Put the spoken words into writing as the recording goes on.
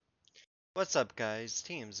What's up, guys?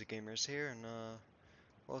 TMZ Gamers here, and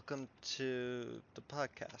welcome to the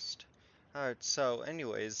podcast. Alright, so,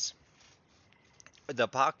 anyways, the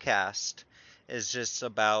podcast is just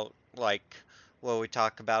about, like, what we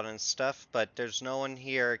talk about and stuff, but there's no one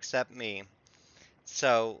here except me.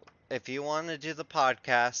 So, if you want to do the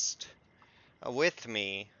podcast with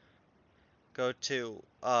me, go to,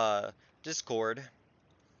 Discord,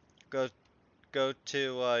 go, go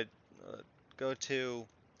to, go to,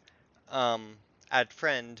 um, add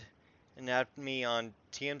friend, and add me on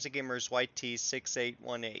TMZ Gamers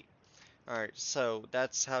YT6818. Alright, so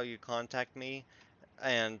that's how you contact me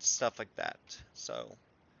and stuff like that. So,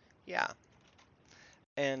 yeah.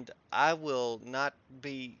 And I will not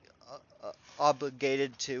be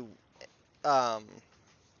obligated um,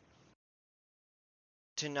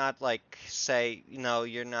 to not like say, no,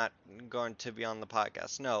 you're not going to be on the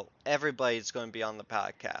podcast. No, everybody's going to be on the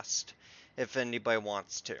podcast if anybody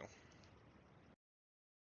wants to.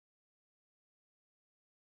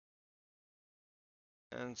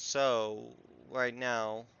 And so, right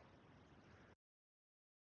now,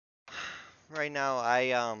 right now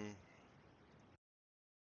I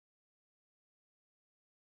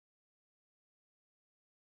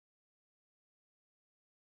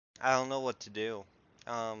don't know what to do.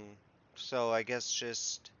 Um, so I guess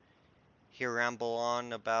just hear ramble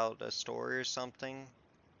on about a story or something,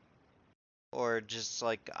 or just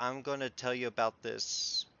like I'm gonna tell you about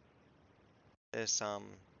this this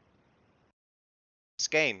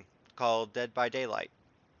game called Dead by Daylight.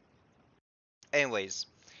 Anyways,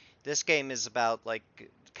 this game is about like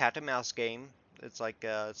cat and mouse game. It's like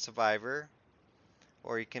a survivor,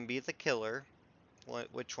 or you can be the killer.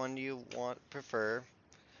 Which one do you prefer?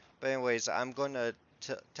 But anyways, I'm gonna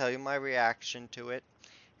tell you my reaction to it,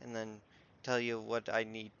 and then tell you what I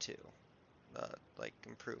need to like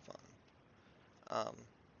improve on.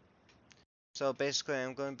 So basically,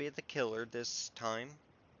 I'm going to be the killer this time.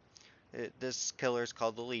 This killer is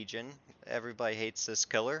called the Legion. Everybody hates this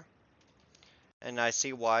killer, and I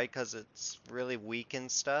see why, because it's really weak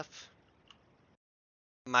and stuff.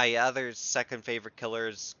 My other second favorite killer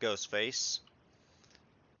is Ghostface.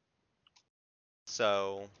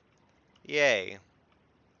 So, yay.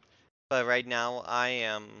 But right now, I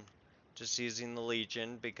am just using the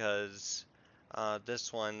Legion because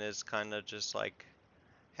this one is kind of just like,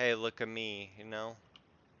 hey, look at me, you know?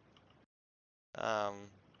 Um,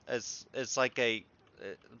 it's like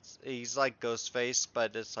he's like Ghostface,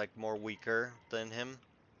 but it's like more weaker than him.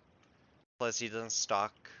 Plus, he doesn't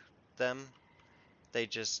stalk them. They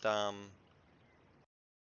just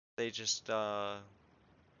they just I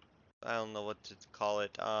don't know what to call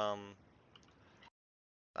it. I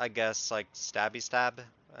guess like stabby stab.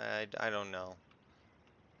 I don't know.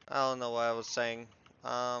 I don't know what I was saying.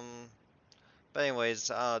 But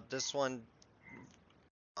anyways, this one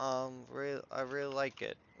I really like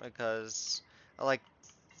it because I like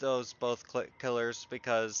those both killers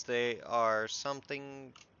because they are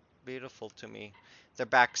something beautiful to me. Their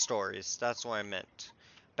backstories, that's what I meant.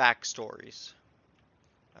 Backstories.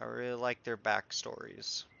 I really like their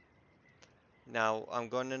backstories. Now, I'm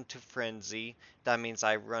going into frenzy. That means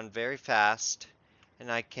I run very fast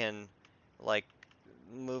and I can like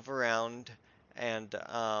move around and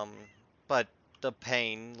but the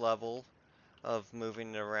pain level of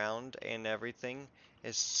moving around and everything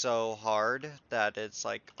is so hard that it's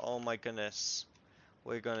like, oh my goodness,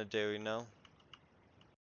 what are you gonna do, you know?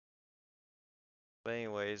 But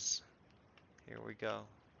anyways, here we go.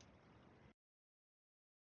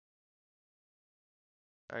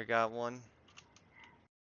 I got one.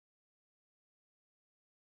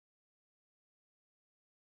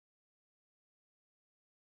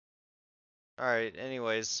 Alright,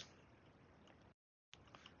 anyways,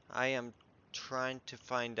 I am trying to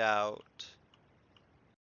find out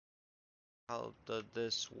how does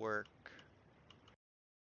this work.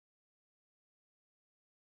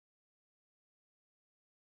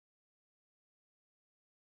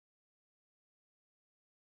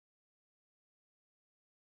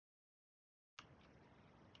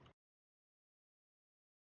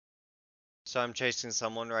 So I'm chasing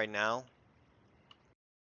someone right now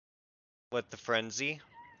with the frenzy.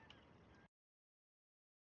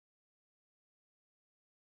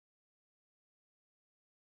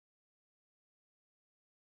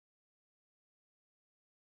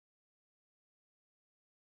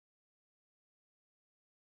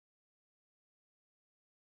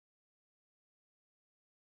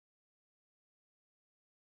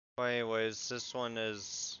 But anyways, this one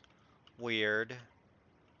is weird.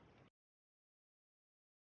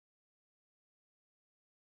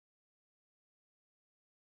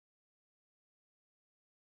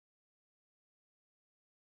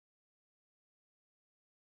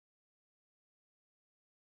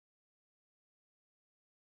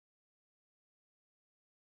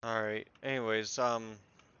 All right. Anyways,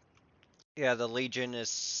 yeah, the Legion is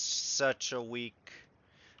such a weak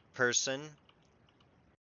person.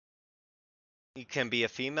 You can be a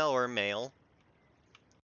female or a male,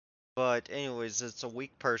 but anyways, it's a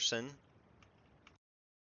weak person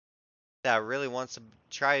that really wants to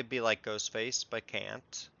try to be like Ghostface but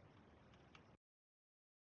can't.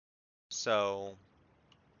 So,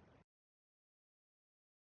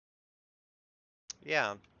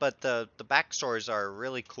 yeah, but the backstories are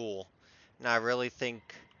really cool, and I really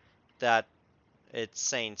think that it's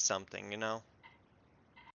saying something, you know?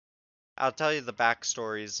 I'll tell you the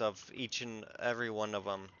backstories of each and every one of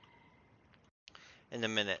them in a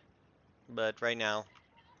minute, but right now,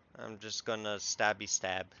 I'm just gonna stabby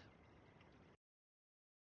stab.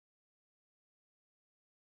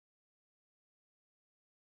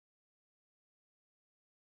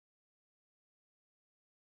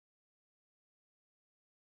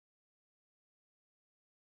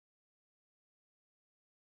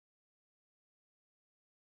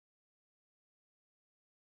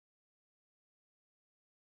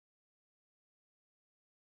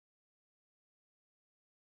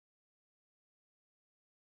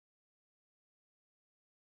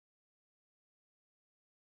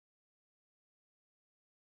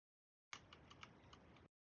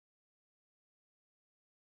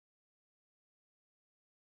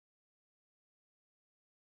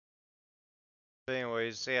 But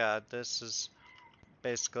anyways, yeah, this is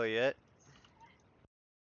basically it.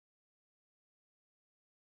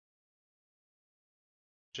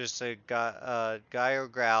 Just a guy or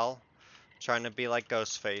gal trying to be like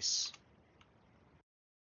Ghostface.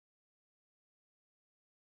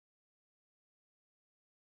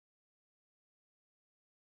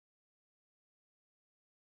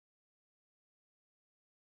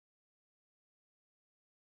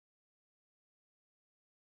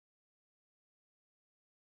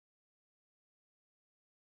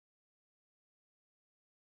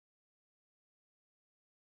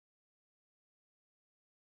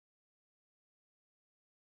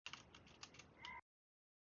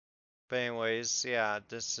 But anyways, yeah,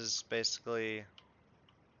 this is basically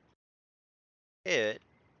it.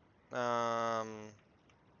 Um,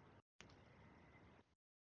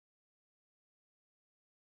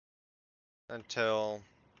 until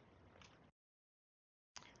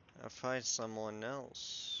I find someone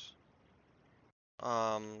else.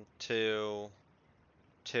 To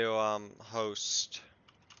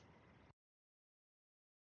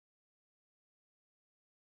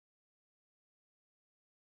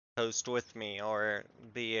host with me or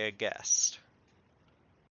be a guest.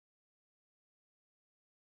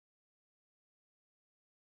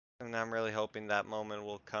 And I'm really hoping that moment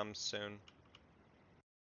will come soon.